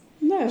Sykes?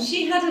 No.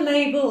 She had a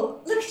label.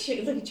 Look at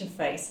your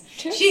face.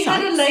 Jo She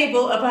had a Sykes?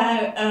 label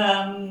about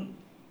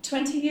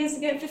 20 years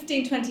ago,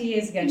 15, 20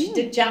 years ago, and she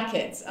did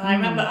jackets. And I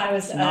remember I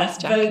was nice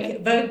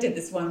Vogue did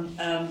this one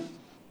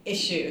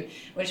issue,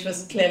 which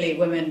was clearly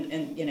women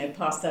in,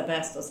 past their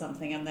best or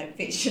something, and they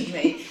featured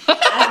me.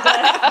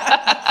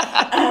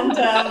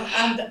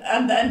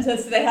 And so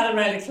they had a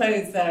roll of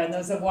clothes there, and there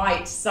was a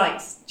white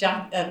Sykes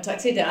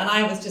tuxedo, and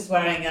I was just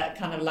wearing a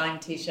kind of lime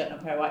t-shirt and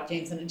a pair of white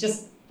jeans, and it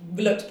just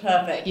looked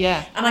perfect.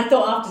 Yeah. And I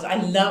thought afterwards,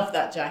 I love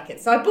that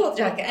jacket, so I bought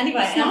the jacket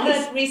anyway. It's and nice.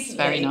 I heard recently It's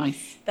very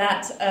nice.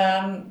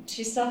 that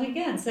she's starting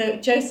again. So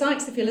Jo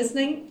Sykes, if you're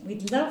listening,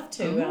 we'd love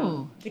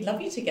to. We'd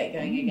love you to get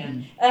going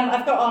again.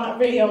 I've got on a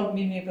really old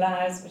Miu Miu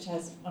blouse, which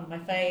has one of my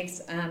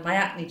faves, and my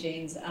acne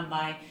jeans, and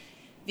my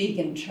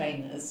vegan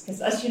trainers.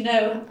 Because as you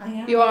know,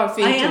 You are a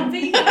vegan. I am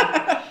vegan.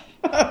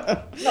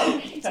 Not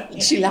really,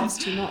 but, She laughs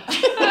too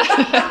much.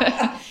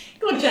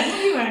 Go on, Jen, what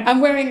are you wearing? I'm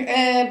wearing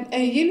a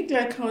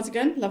Uniqlo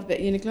cardigan. Love a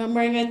bit of Uniqlo. I'm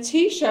wearing a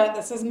t-shirt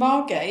that says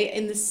Margate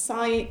in the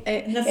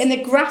in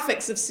the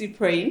graphics of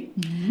Supreme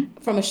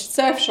from a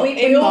surf shop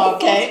in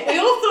Margate. We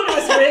all thought it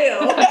was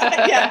real.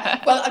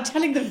 Yeah. Well, I'm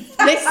telling the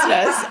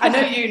listeners. I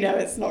know you know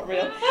it's not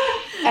real.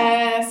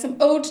 Some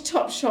old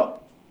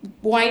Topshop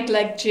wide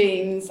leg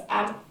jeans,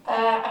 and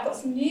I've got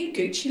some new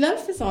Gucci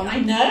loafers on.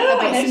 I know. I've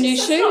got I some new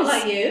noticed shoes.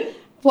 that's not like you.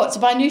 What, to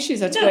buy new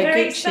shoes or to No, wear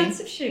very Gucci?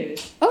 expensive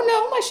shoes. Oh no,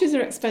 all my shoes are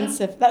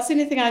expensive. That's the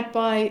only thing I'd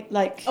buy,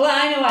 like. Oh, well,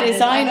 I know.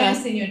 Designer. I've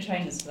only seen you in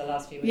trainers for the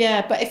last few weeks.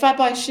 Yeah, but if I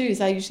buy shoes,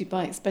 I usually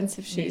buy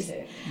expensive shoes.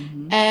 Me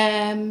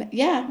too.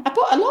 Yeah, I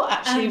bought a lot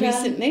actually And,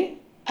 recently.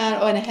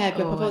 Or in a hair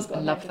grip. I've always got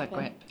I a love hair that on.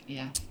 grip.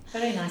 Yeah.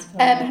 Very nice.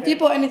 Have you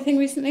bought anything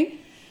recently?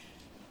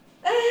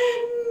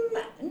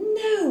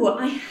 No,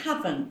 I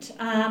haven't.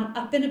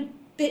 I've been a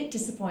bit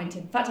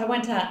disappointed. In fact, I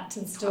went out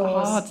to the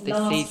stores Hard this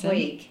last season.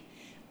 week.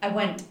 I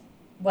went to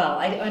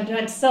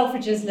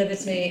Selfridges,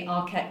 Liberty,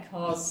 Arquette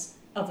Cos,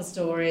 Other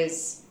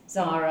Stories,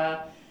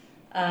 Zara.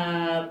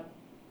 I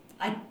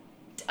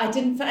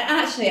didn't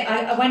actually.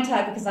 I went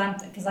out because I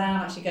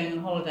am actually going on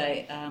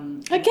holiday.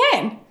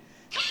 Again?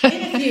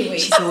 In a few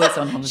weeks. She's always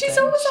on holiday. She's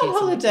always on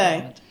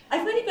holiday.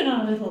 I've only been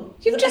on a little.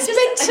 You've just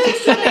been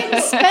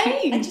to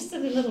Spain. I just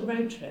did a little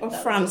road trip. Or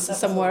That France, was or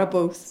somewhere, or all.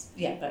 both.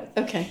 Yeah, both.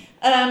 Okay.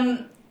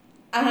 And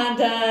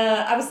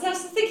I was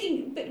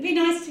thinking it'd be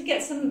nice to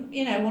get some,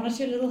 one or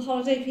two little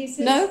holiday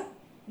pieces. No?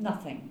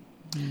 Nothing.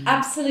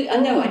 Absolutely.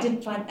 No, I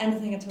didn't find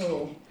anything at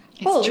all.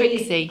 It's Well,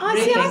 tricksy. I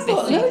see, I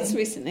bought loads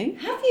recently.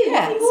 Have you?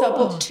 Yeah, Have you so I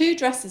bought? bought 2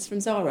 dresses from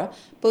Zara,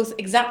 both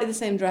exactly the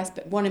same dress,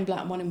 but one in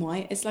black and one in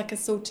white. It's like a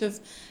sort of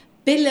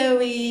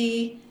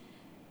billowy,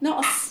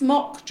 not a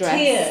smock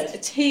dress,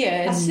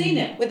 tiered. I've seen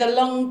it. With a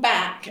long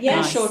back and a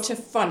Yes. shorter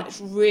front.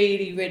 It's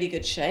really, really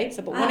good shades.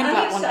 I bought one in I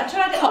black, used one to- I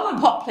tried it on.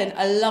 poplin.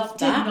 I love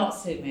Did that. not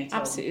suit me at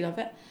all. Absolutely love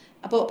it.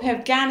 I bought a pair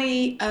of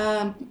Ganni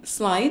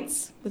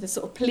slides with a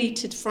sort of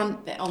pleated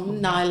front bit on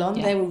nylon.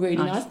 Yeah, They were really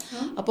nice. nice.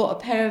 I bought a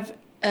pair of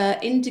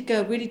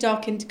really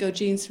dark indigo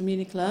jeans from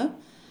Uniqlo,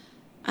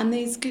 and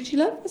these Gucci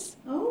loafers.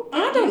 Oh,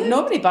 I don't good.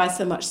 normally buy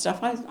so much stuff.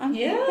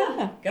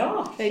 Yeah.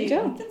 God. There you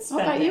go. Good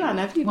What about you,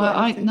 Anna? Have you Well,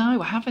 got anything?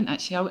 no, I haven't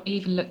actually. I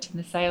even looked in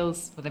the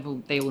sales.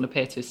 Well, they all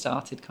appear to have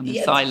started kind of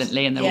Yeah.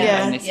 silently, and they're all Yeah.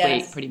 going this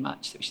Yes. week, pretty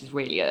much, which is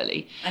really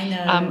early. I know.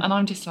 And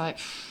I'm just like,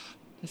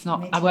 there's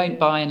not. Me I won't too.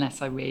 buy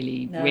unless I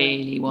really, No.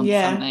 really want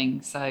Yeah.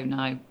 something. So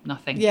no,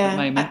 nothing Yeah, at the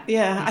moment.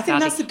 yeah. I think Sadly.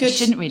 that's a good- I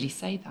shouldn't really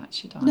say that,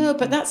 should I? No,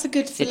 but that's a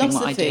good Considering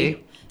what I philosophy do.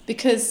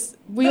 because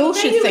we But all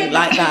should maybe think we're-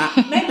 like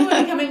that. Maybe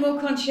we're becoming more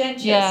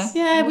conscientious. Yeah.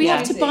 Yeah, we Yeah.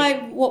 have to buy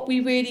what we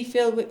really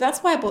feel. That's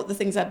why I bought the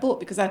things I bought,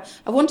 because I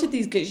wanted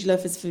these Gucci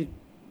loafers for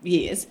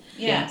years.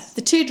 Yes.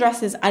 The 2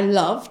 dresses I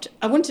loved.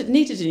 I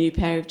needed a new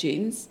pair of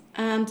jeans,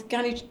 and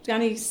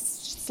Ganni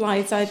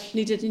slides. I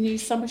needed a new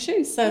summer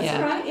shoes. So Yeah.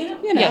 All right. Yeah.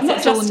 I'm so not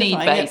it's all justifying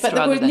need-based it, but they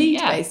rather were than-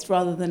 need based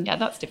rather than Yeah,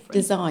 that's different.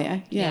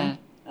 desire. Yeah,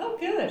 Oh,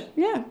 good.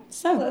 yeah. Well,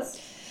 So that's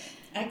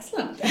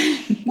excellent.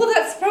 Well,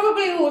 that's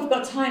probably all we've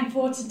got time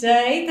for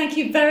today. Thank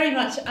you very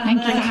much,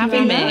 Anna. Thank you for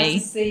having Really me.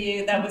 Nice to see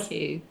you. That was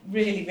Thank you.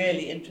 really,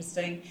 really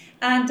interesting.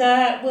 And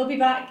we'll be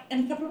back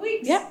in a couple of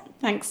weeks. yeah.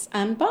 Thanks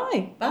and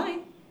bye. Bye.